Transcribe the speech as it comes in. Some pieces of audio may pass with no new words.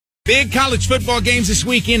Big college football games this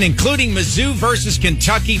weekend, including Mizzou versus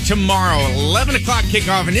Kentucky tomorrow, 11 o'clock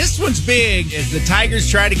kickoff. And this one's big as the Tigers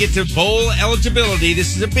try to get to bowl eligibility.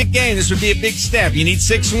 This is a big game. This would be a big step. You need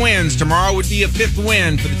 6 wins. Tomorrow would be a 5th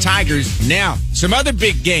win for the Tigers. Now, some other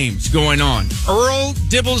big games going on. Earl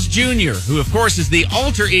Dibbles Jr., who, of course, is the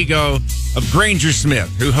alter ego of Granger Smith,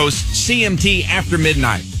 who hosts CMT After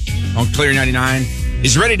Midnight on Clear 99,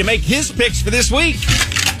 is ready to make his picks for this week.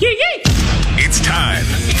 Yee-yee! It's time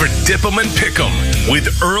for Dip 'em and Pick 'em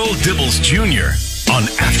with Earl Dibbles Jr. on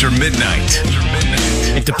After Midnight.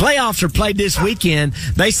 If the playoffs are played this weekend,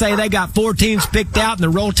 they say they got 4 teams picked out and the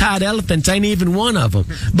Roll Tide Elephants ain't even one of them.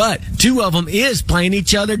 But 2 of them is playing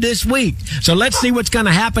each other this week. So let's see what's going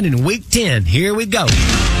to happen in Week 10. Here we go.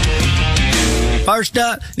 First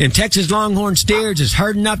up, them Texas Longhorn Steers is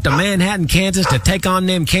herding up to Manhattan, Kansas to take on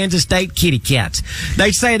them Kansas State Kitty Cats.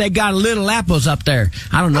 They say they got little apples up there.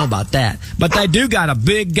 I don't know about that. But they do got a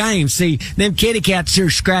big game. See, them Kitty Cats here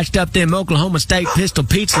scratched up them Oklahoma State Pistol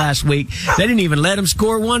Petes last week. They didn't even let them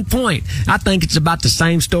score 1 point. I think it's about the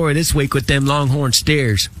same story this week with them Longhorn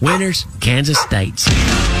Steers. Winners, Kansas States.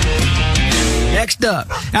 Next up,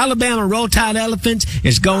 Alabama Roll Tide Elephants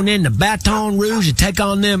is going into Baton Rouge to take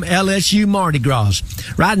on them LSU Mardi Gras.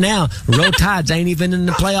 Right now, Roll Tides ain't even in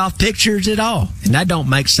the playoff pictures at all, and that don't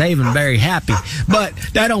make Saban very happy. But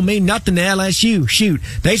that don't mean nothing to LSU. Shoot,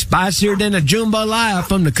 they spicier than a jambalaya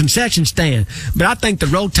from the concession stand. But I think the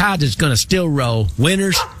Roll Tides is going to still roll.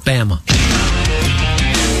 Winners, Bama.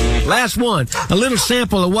 Last one, a little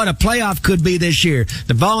sample of what a playoff could be this year.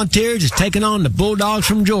 The Volunteers is taking on the Bulldogs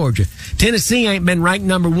from Georgia. Tennessee ain't been ranked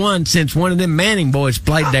number 1 since one of them Manning boys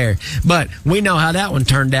played there. But we know how that one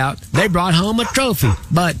turned out. They brought home a trophy.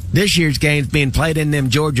 But this year's game's being played in them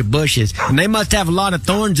Georgia bushes. And they must have a lot of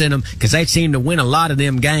thorns in them because they seem to win a lot of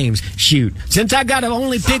them games. Shoot, since I got to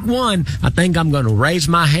only pick one, I think I'm going to raise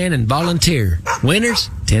my hand and volunteer. Winners,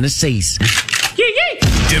 Tennessee's.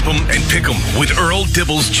 Dip 'em and Pick 'em with Earl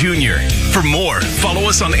Dibbles Jr. For more, follow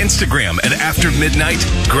us on Instagram at After Midnight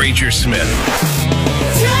Granger Smith.